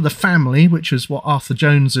instead of the family, which is what Arthur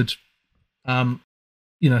Jones had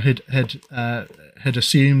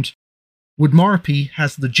assumed, Wood-Morripy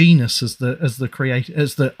has the genus as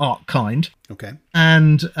the ark kind. Okay.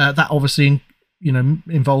 And that obviously,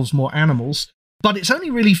 involves more animals. But it's only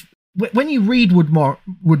really when you read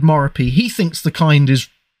Wood-Morripy, he thinks the kind is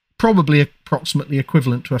probably approximately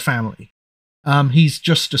equivalent to a family. He's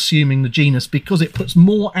just assuming the genus because it puts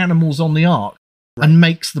more animals on the ark and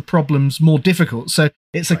makes the problems more difficult. So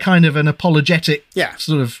it's a kind of an apologetic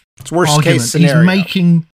sort of it's worst argument. Case scenario.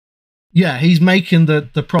 He's making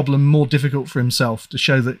the problem more difficult for himself to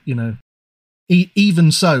show that,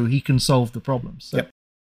 even so he can solve the problem. So,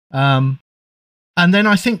 and then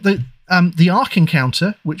I think that the Ark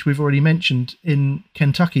Encounter, which we've already mentioned in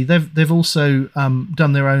Kentucky, they've also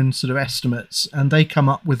done their own sort of estimates, and they come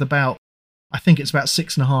up with about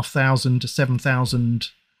 6,500 to 7,000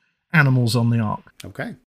 animals on the Ark.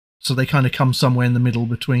 Okay. So they kind of come somewhere in the middle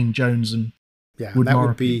between Jones and Wood-Morripy. That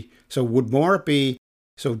would be so Wood-Morripy.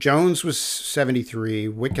 So Jones was 73,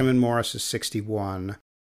 Wickham and Morris is 61.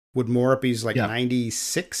 Wood-Morripy's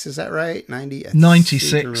 96, is that right?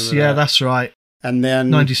 96, yeah, that's right. And then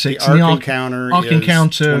 96. The Ark Encounter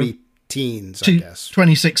is 20 teens, I guess.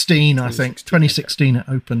 2016, I think. 2016 it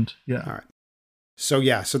opened, yeah. All right. So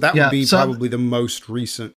that would be probably the most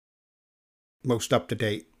recent, most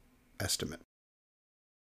up-to-date estimate.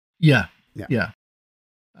 Yeah.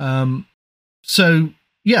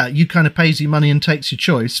 You kind of pays your money and takes your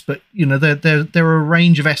choice, but, there are a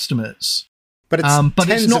range of estimates. But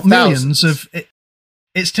it's not millions of...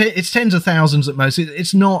 It's tens of thousands at most.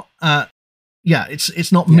 It's not...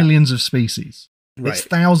 it's not millions of species. Right. It's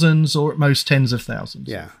thousands or at most tens of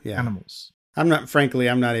thousands of animals. I'm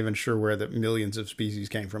not even sure where the millions of species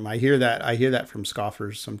came from. I hear that from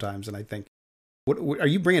scoffers sometimes, and I think, what are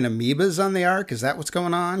you bringing amoebas on the ark? Is that what's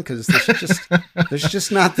going on? Because there's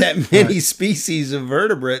just not that many species of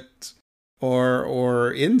vertebrates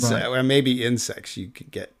or insects. Well, maybe insects you could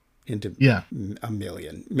get into a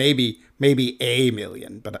million, maybe a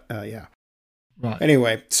million, but Right.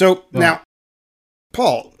 Anyway, so now,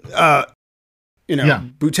 Paul,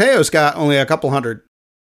 Buteo's got only a couple hundred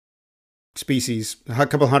species, a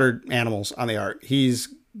couple hundred animals on the ark. He's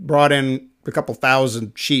brought in a couple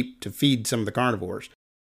thousand sheep to feed some of the carnivores.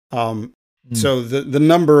 So the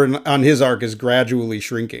number on his ark is gradually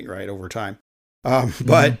shrinking, right, over time.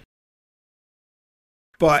 But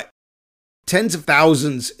tens of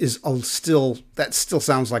thousands is still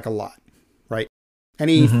sounds like a lot, right?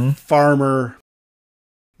 Any farmer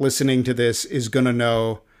listening to this is going to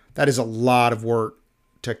know that is a lot of work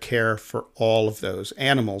to care for all of those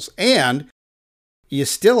animals. And you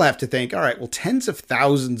still have to think, all right, well, tens of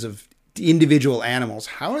thousands of individual animals,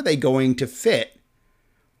 how are they going to fit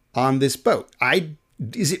on this boat?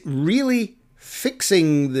 Is it really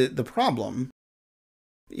fixing the problem,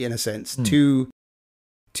 in a sense, to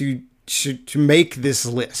make this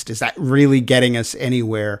list? Is that really getting us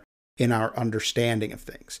anywhere in our understanding of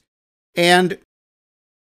things? And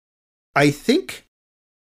I think,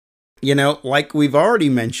 like we've already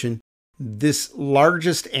mentioned, this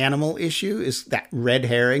largest animal issue is that red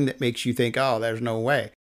herring that makes you think, oh, there's no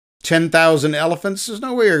way. 10,000 elephants, there's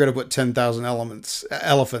no way you're going to put 10,000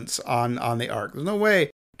 elephants on the ark. There's no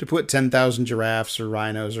way to put 10,000 giraffes or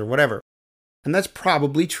rhinos or whatever. And that's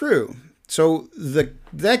probably true. So the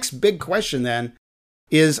next big question then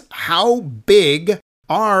is, how big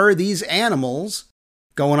are these animals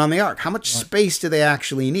going on the ark? How much space do they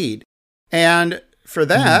actually need? And for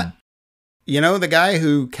that, the guy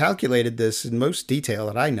who calculated this in most detail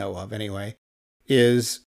that I know of anyway,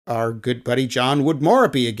 is our good buddy John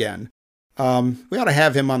Wood-Morripy again. We ought to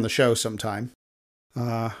have him on the show sometime.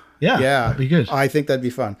 That'd be good. I think that'd be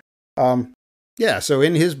fun. So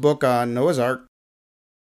in his book on Noah's Ark,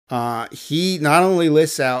 he not only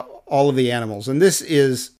lists out all of the animals, and this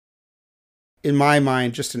is, in my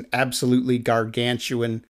mind, just an absolutely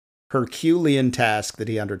gargantuan, Herculean task that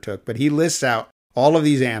he undertook, but he lists out all of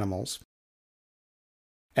these animals,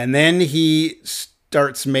 And then he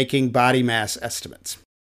starts making body mass estimates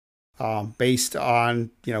based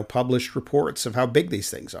on, published reports of how big these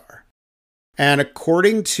things are. And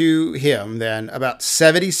according to him, then, about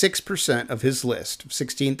 76% of his list of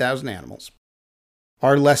 16,000 animals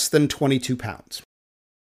are less than 22 pounds.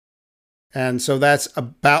 And so that's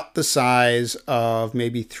about the size of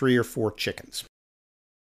maybe 3 or 4 chickens.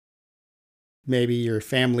 Maybe your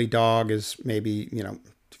family dog is maybe,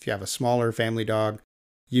 if you have a smaller family dog,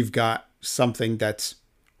 you've got something that's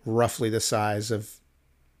roughly the size of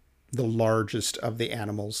the largest of the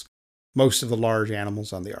animals, most of the large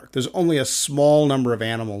animals on the ark. There's only a small number of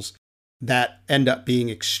animals that end up being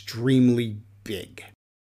extremely big.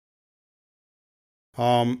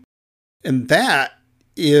 And that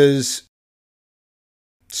is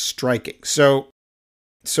striking. So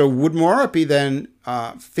Woodmorapi then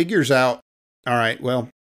figures out, all right, well,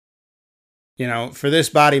 for this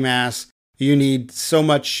body mass, you need so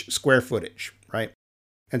much square footage, right?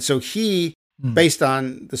 And so he, based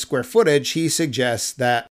on the square footage, he suggests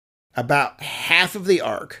that about half of the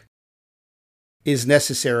ark is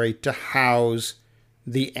necessary to house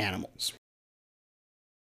the animals.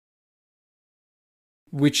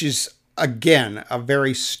 Which is, again, a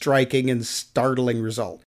very striking and startling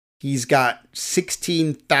result. He's got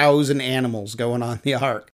 16,000 animals going on the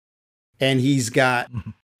ark, and he's got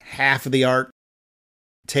half of the ark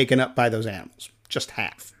taken up by those animals, just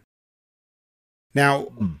half. Now,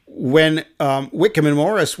 when Whitcomb and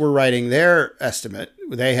Morris were writing their estimate,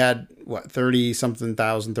 they had, 30-something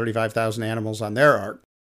thousand, 35,000 animals on their ark.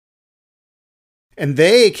 And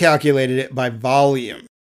they calculated it by volume.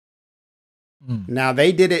 Now,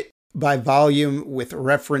 they did it by volume with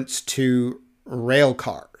reference to rail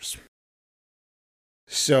cars.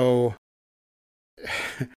 So,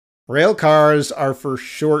 rail cars are for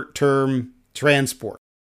short-term transport.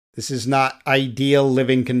 This is not ideal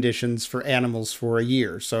living conditions for animals for a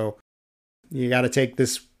year. So, you got to take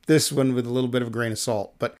this one with a little bit of a grain of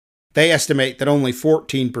salt. But they estimate that only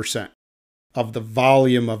 14% of the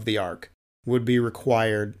volume of the ark would be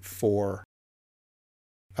required for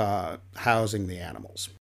housing the animals.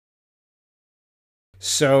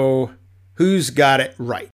 So, who's got it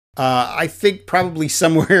right? I think probably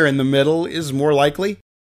somewhere in the middle is more likely.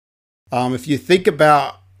 If you think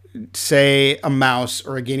about, say, a mouse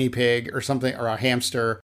or a guinea pig or something, or a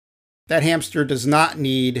hamster, that hamster does not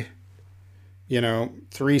need,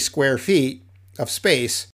 3 square feet of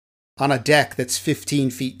space on a deck that's 15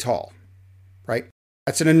 feet tall, right?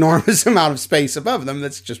 That's an enormous amount of space above them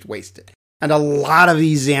that's just wasted. And a lot of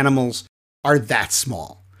these animals are that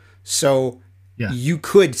small. So you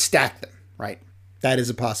could stack them, right? That is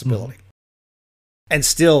a possibility. And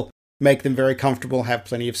still make them very comfortable, have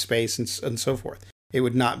plenty of space, and so forth. It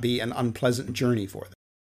would not be an unpleasant journey for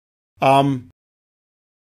them.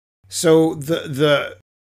 So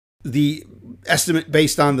the estimate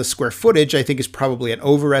based on the square footage, I think, is probably an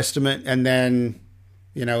overestimate. And then,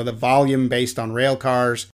 the volume based on rail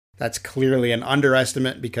cars, that's clearly an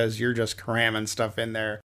underestimate because you're just cramming stuff in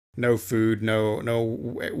there. No food, no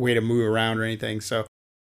way to move around or anything. So,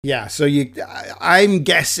 yeah. So I'm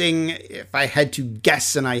guessing, if I had to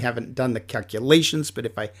guess, and I haven't done the calculations, but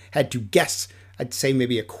if I had to guess, I'd say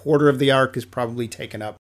maybe a quarter of the ark is probably taken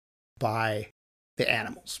up by the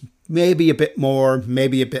animals. Maybe a bit more,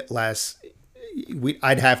 maybe a bit less.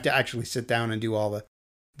 I'd have to actually sit down and do all the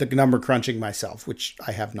number crunching myself, which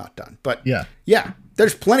I have not done. But yeah,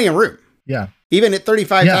 there's plenty of room. Yeah. Even at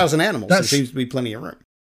 35,000 animals, there seems to be plenty of room.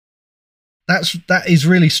 That is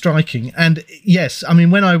really striking. And yes, I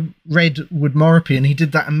mean, when I read Woodmorapi, and he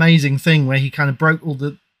did that amazing thing where he kind of broke all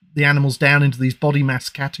the animals down into these body mass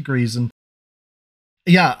categories, and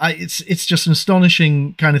it's just an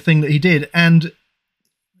astonishing kind of thing that he did. And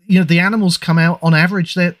the animals come out on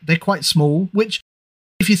average, they're quite small, which,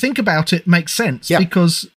 if you think about it, makes sense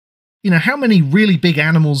because how many really big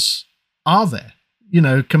animals are there?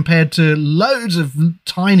 Compared to loads of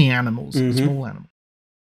tiny animals, small animals.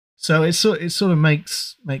 So it sort of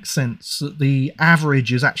makes sense that the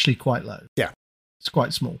average is actually quite low. Yeah, it's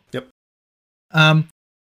quite small. Yep.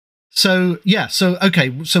 So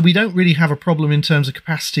we don't really have a problem in terms of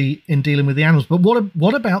capacity in dealing with the animals. But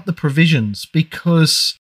what about the provisions?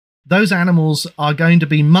 Because those animals are going to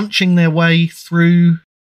be munching their way through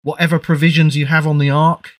whatever provisions you have on the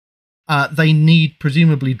ark. They need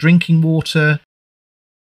presumably drinking water.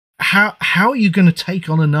 How are you going to take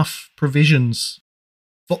on enough provisions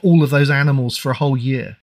for all of those animals for a whole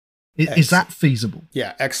year? Is that feasible?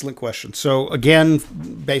 Yeah, excellent question. So again,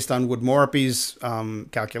 based on Woodmorapi's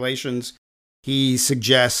calculations, he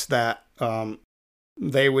suggests that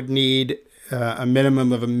they would need a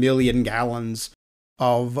minimum of 1 million gallons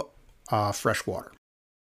of fresh water.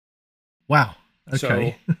 Wow. Okay.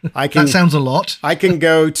 So I can, that sounds a lot. I can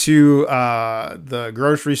go to the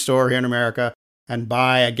grocery store here in America and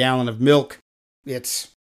buy a gallon of milk. It's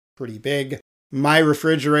pretty big. My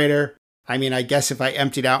refrigerator, I mean, I guess if I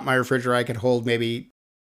emptied out my refrigerator, I could hold maybe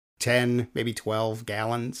 10, maybe 12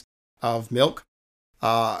 gallons of milk.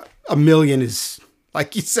 1 million is,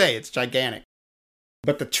 like you say, it's gigantic.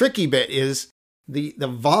 But the tricky bit is the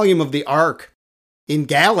volume of the ark in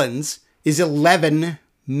gallons is 11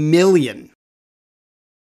 million.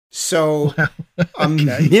 So a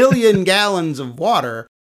million gallons of water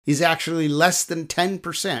is actually less than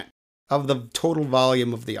 10% of the total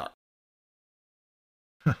volume of the ark.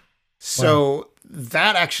 So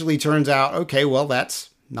that actually turns out, okay, well, that's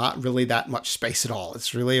not really that much space at all.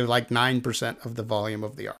 It's really like 9% of the volume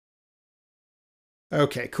of the ark.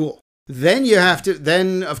 Okay, cool. Then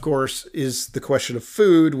then of course is the question of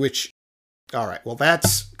food, which, all right, well,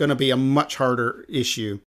 that's going to be a much harder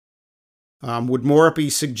issue.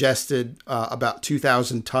 Woodmorappi suggested about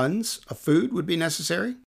 2,000 tons of food would be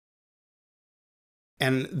necessary.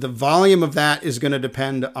 And the volume of that is going to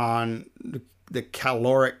depend on the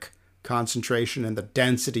caloric concentration and the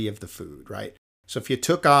density of the food, right? So if you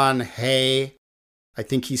took on hay, I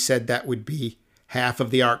think he said that would be half of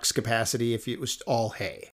the ark's capacity if it was all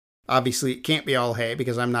hay. Obviously, it can't be all hay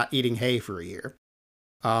because I'm not eating hay for a year.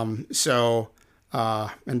 And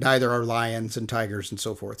neither are lions and tigers and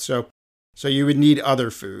so forth. So you would need other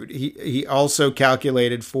food. He also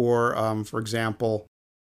calculated for example,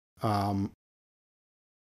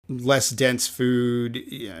 less dense food.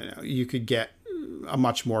 You could get a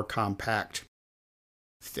much more compact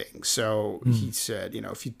thing. So he said,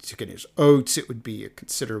 if you took it as oats, it would be a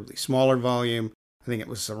considerably smaller volume. I think it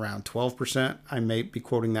was around 12%. I may be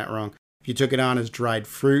quoting that wrong. If you took it on as dried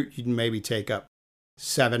fruit, you'd maybe take up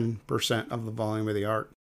 7% of the volume of the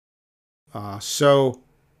ark. The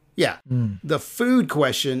food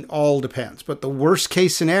question all depends. But the worst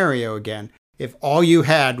case scenario, again, if all you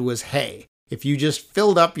had was hay, if you just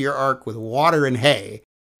filled up your ark with water and hay,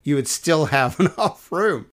 you would still have enough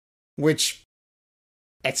room, which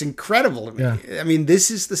it's incredible to me. Yeah. I mean,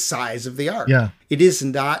 this is the size of the ark. Yeah. It is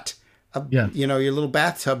not your little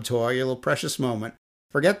bathtub toy, your little precious moment.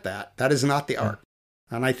 Forget that. That is not the ark.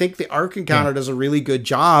 And I think the Ark Encounter does a really good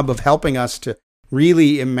job of helping us to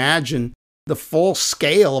really imagine the full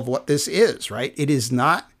scale of what this is, right? It is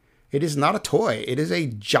not a toy. It is a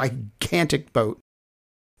gigantic boat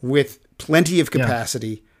with plenty of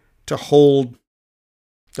capacity to hold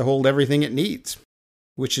everything it needs,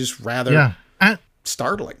 which is rather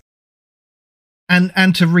startling.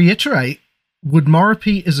 And to reiterate,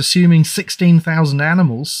 Woodmorappi is assuming 16,000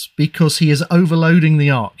 animals because he is overloading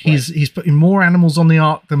the ark. He's putting more animals on the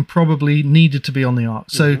ark than probably needed to be on the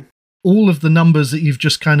ark. So all of the numbers that you've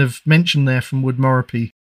just kind of mentioned there from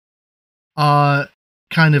Woodmorappi are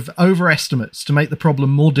kind of overestimates to make the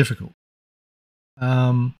problem more difficult.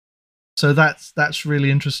 So that's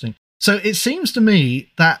really interesting. So it seems to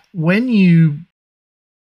me that when you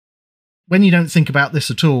don't think about this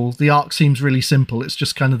at all, the ark seems really simple. It's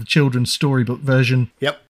just kind of the children's storybook version.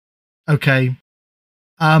 Yep. Okay.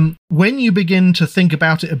 When you begin to think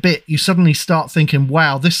about it a bit, you suddenly start thinking,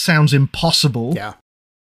 wow, this sounds impossible. Yeah.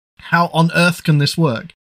 How on earth can this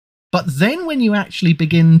work? But then when you actually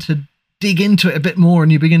begin to dig into it a bit more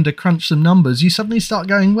and you begin to crunch some numbers, you suddenly start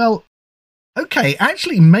going, well, okay,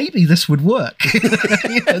 actually, maybe this would work.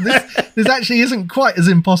 This actually isn't quite as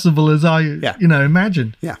impossible as I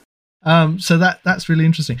imagined. Yeah. So that's really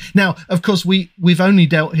interesting. Now, of course, we've only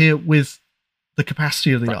dealt here with the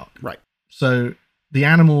capacity of the ark. Right. So the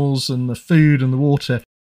animals and the food and the water.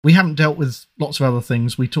 We haven't dealt with lots of other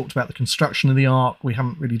things. We talked about the construction of the ark. We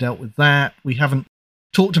haven't really dealt with that. We haven't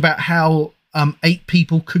talked about how 8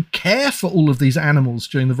 people could care for all of these animals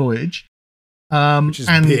during the voyage. Which is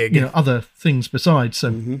big. Other things besides.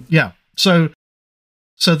 So,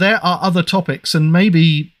 So there are other topics, and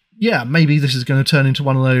maybe this is going to turn into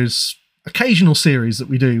one of those occasional series that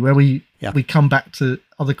we do where we come back to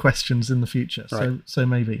other questions in the future. Right. So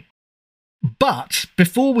maybe. But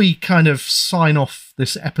before we kind of sign off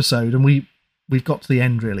this episode, and we've got to the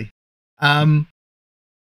end really, I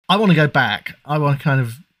want to go back. I want to kind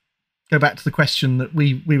of go back to the question that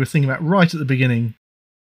we were thinking about right at the beginning.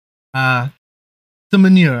 The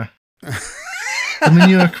manure. The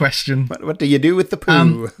manure question. What do you do with the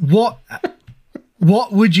poo?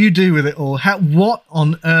 What would you do with it all? What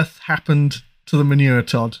on earth happened to the manure,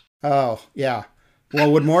 Todd? Oh, yeah. Well,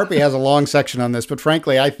 Woodmorappi has a long section on this, but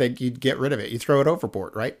frankly, I think you'd get rid of it. You throw it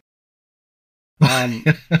overboard, right?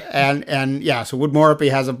 So Woodmorappi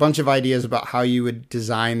has a bunch of ideas about how you would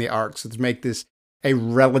design the ark. So to make this a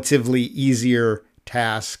relatively easier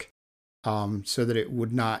task, so that it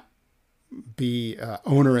would not be an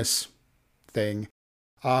onerous thing.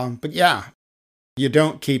 But yeah, you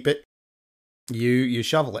don't keep it, you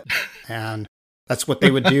shovel it. And that's what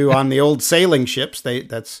they would do on the old sailing ships.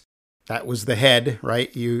 That was the head,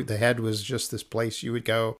 right? The head was just this place you would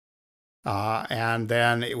go. And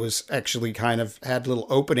then it was actually kind of had little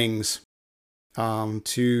openings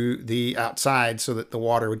to the outside so that the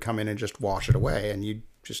water would come in and just wash it away, and you'd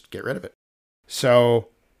just get rid of it. So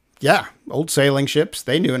yeah, old sailing ships,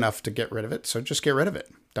 they knew enough to get rid of it, so just get rid of it.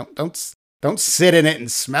 Don't sit in it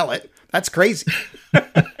and smell it. That's crazy.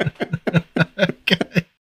 Okay.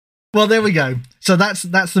 Well, there we go. So that's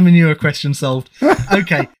the manure question solved.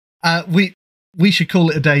 Okay. We should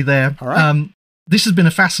call it a day there. All right. This has been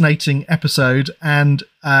a fascinating episode, and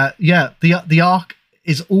the Ark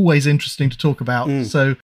is always interesting to talk about.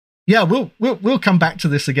 So yeah, we'll come back to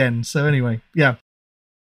this again. So anyway, yeah.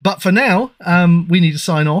 But for now, we need to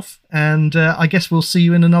sign off, and I guess we'll see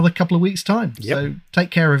you in another couple of weeks' time. Yep. So take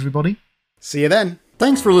care, everybody. See you then.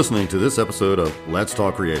 Thanks for listening to this episode of Let's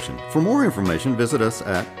Talk Creation. For more information, visit us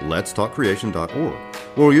at letstalkcreation.org,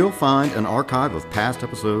 where you'll find an archive of past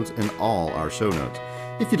episodes and all our show notes.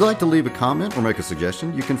 If you'd like to leave a comment or make a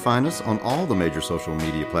suggestion, you can find us on all the major social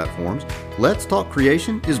media platforms. Let's Talk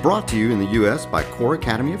Creation is brought to you in the U.S. by Core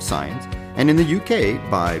Academy of Science and in the U.K.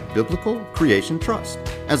 by Biblical Creation Trust.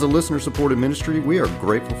 As a listener-supported ministry, we are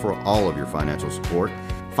grateful for all of your financial support.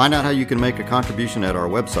 Find out how you can make a contribution at our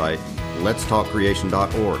website,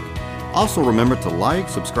 letstalkcreation.org. Also remember to like,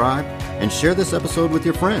 subscribe, and share this episode with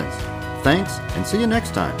your friends. Thanks, and see you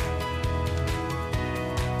next time.